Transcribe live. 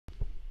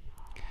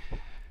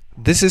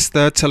This is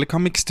the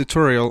Telecomix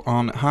tutorial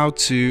on how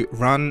to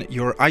run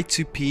your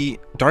i2p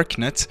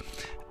darknet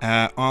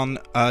on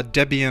a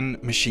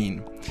Debian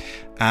machine,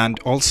 and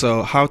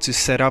also how to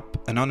set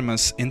up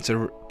anonymous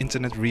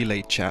internet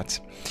relay chat.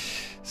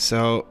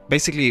 So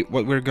basically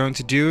what we're going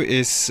to do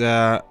is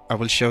I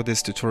will show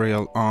this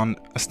tutorial on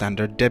a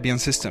standard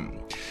Debian system.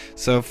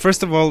 So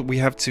first of all we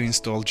have to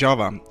install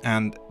Java,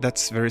 and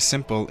that's very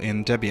simple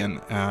in Debian.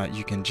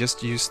 You can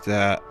just use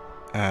the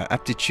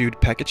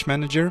aptitude package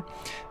manager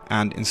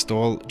and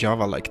install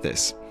Java like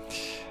this,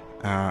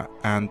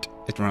 and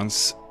it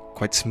runs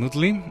quite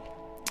smoothly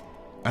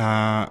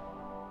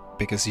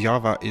because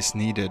Java is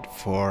needed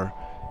for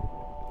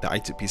the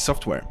i2p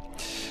software.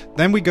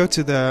 Then we go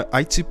to the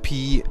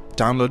i2p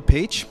download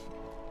page,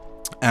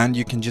 and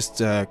you can just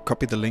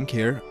copy the link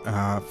here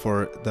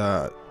for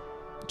the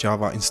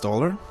Java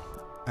installer,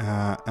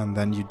 and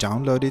then you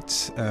download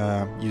it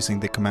using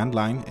the command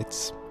line.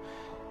 It's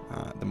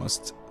the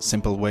most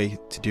simple way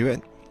to do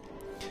it,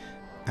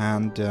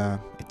 and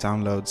it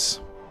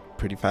downloads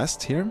pretty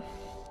fast here.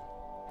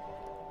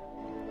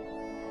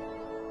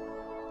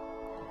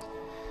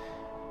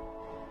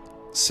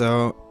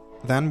 So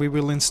then we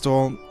will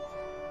install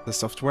the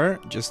software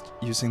just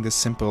using this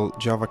simple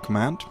Java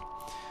command,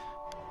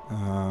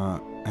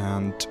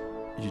 and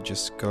you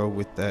just go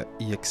with the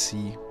exe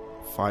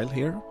file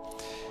here,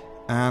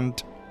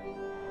 and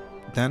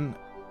then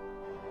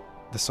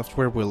the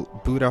software will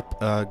boot up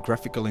a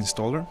graphical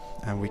installer,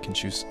 and we can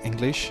choose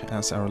English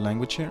as our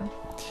language here.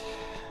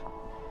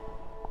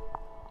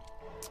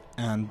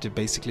 And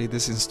basically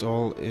this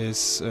install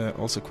is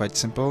also quite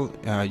simple.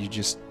 You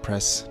just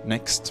press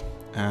next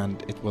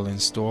and it will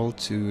install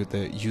to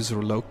the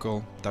user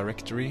local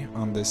directory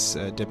on this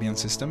Debian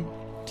system.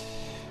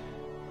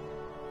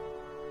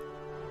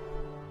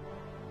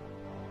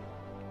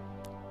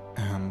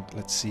 And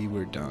let's see,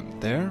 we're done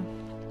there.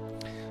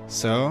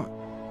 So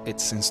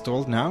it's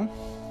installed now.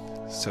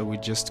 So we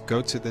just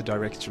go to the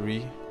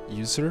directory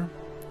user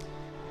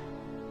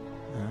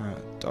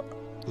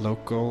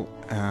local,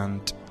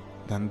 and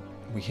then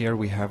here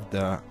we have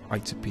the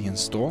i2p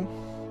install.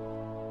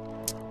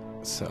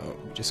 So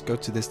just go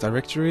to this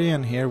directory,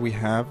 and here we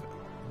have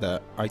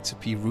the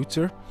i2p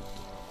router,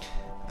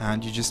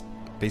 and you just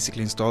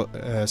basically install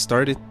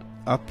start it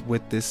up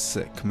with this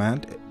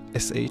command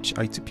sh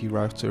i2p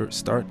router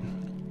start.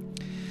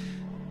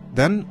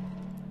 Then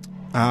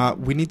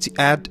we need to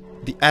add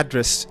the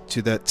address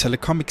to the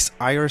Telecomix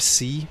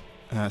IRC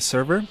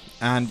server,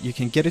 and you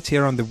can get it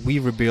here on the We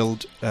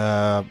Rebuild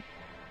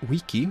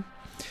wiki.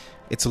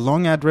 It's a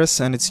long address,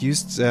 and it's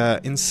used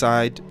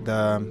inside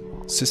the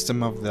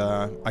system of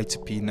the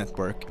i2p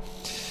network.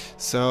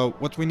 So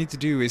what we need to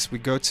do is we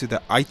go to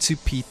the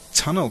i2p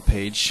tunnel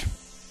page,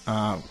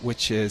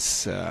 which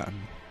is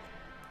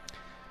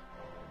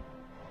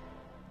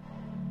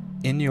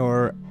in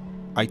your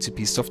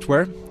i2p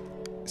software.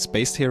 It's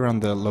based here on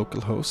the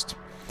local host.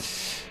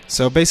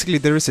 So basically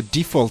there is a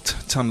default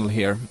tunnel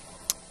here,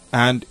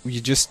 and you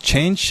just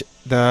change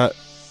the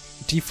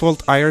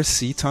default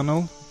IRC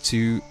tunnel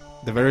to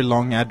the very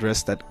long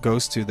address that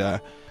goes to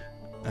the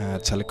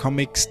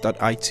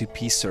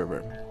telecomix.i2p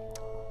server.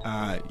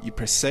 You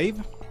press save,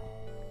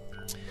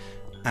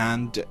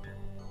 and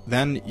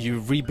then you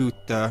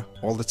reboot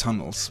all the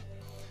tunnels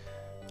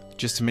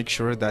just to make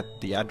sure that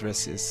the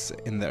address is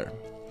in there.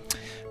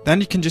 Then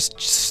you can just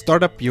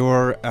start up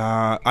your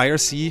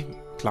IRC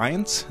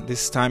client.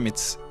 This time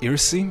it's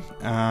IRC,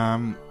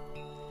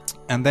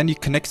 and then you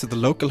connect to the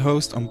local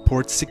host on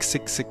port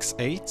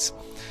 6668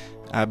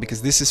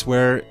 because this is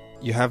where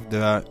you have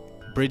the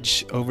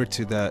bridge over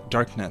to the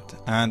darknet,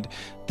 and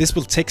this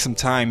will take some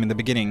time in the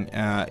beginning.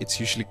 It's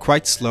usually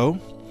quite slow,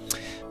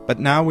 but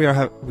now we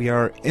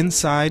are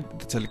inside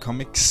the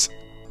Telecomix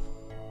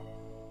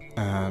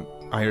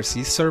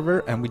IRC server,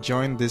 and we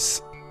join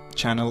this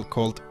channel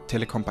called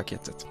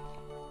Telekompaketet,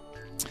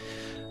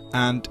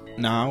 and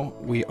now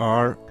we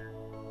are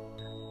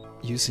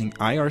using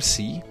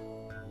IRC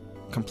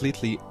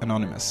completely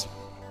anonymous,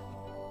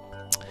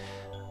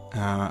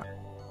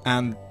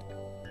 and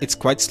it's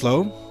quite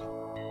slow.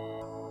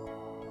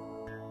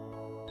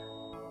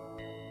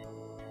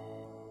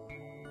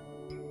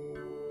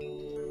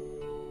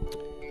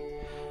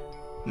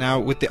 Now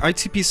with the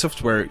i2p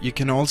software you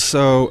can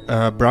also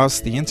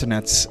browse the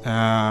internet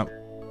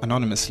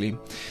anonymously.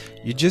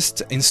 You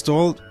just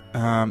install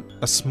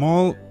a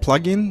small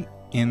plugin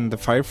in the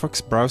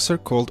Firefox browser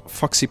called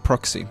Foxy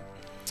Proxy,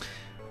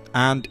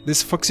 and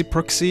this Foxy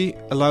Proxy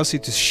allows you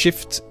to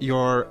shift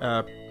your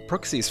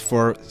proxies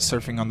for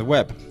surfing on the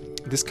web.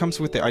 This comes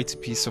with the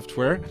i2p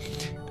software,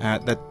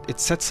 that it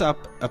sets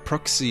up a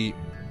proxy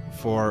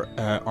for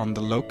on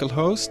the local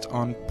host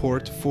on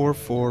port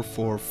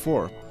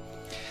 4444,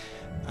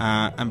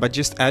 and by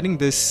just adding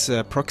this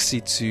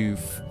proxy to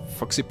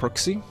Foxy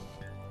Proxy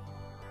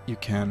you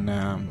can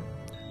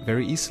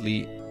very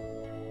easily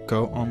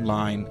go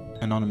online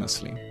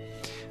anonymously,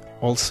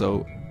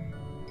 also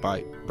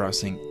by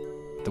browsing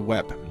the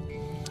web.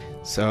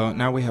 So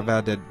now we have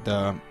added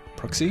the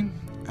proxy,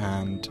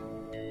 and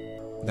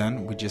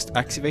then we just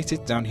activate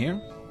it down here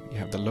you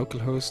have the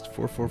localhost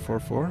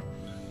 4444,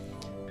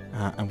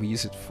 and we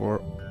use it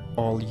for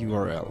all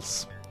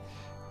URLs.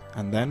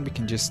 And then we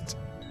can just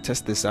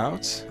test this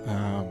out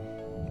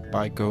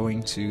by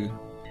going to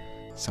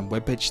some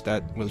webpage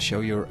that will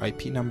show your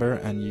IP number,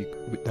 and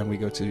then we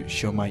go to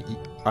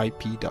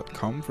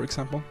showmyip.com, for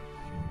example.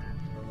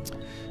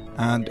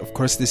 And of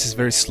course this is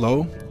very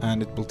slow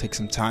and it will take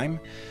some time,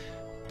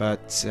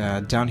 but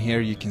down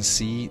here you can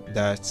see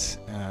that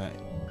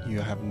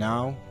you are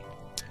now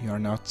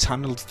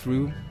tunneled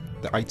through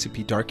the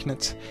I2p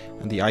darknet,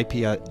 and the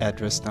IP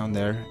address down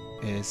there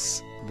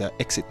is the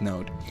exit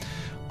node.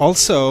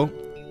 Also,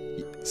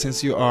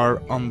 since you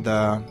are on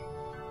the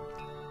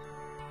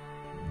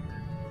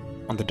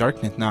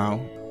darknet now,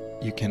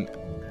 you can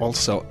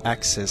also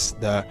access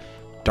the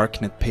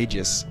darknet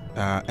pages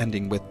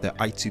ending with the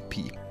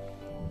i2p.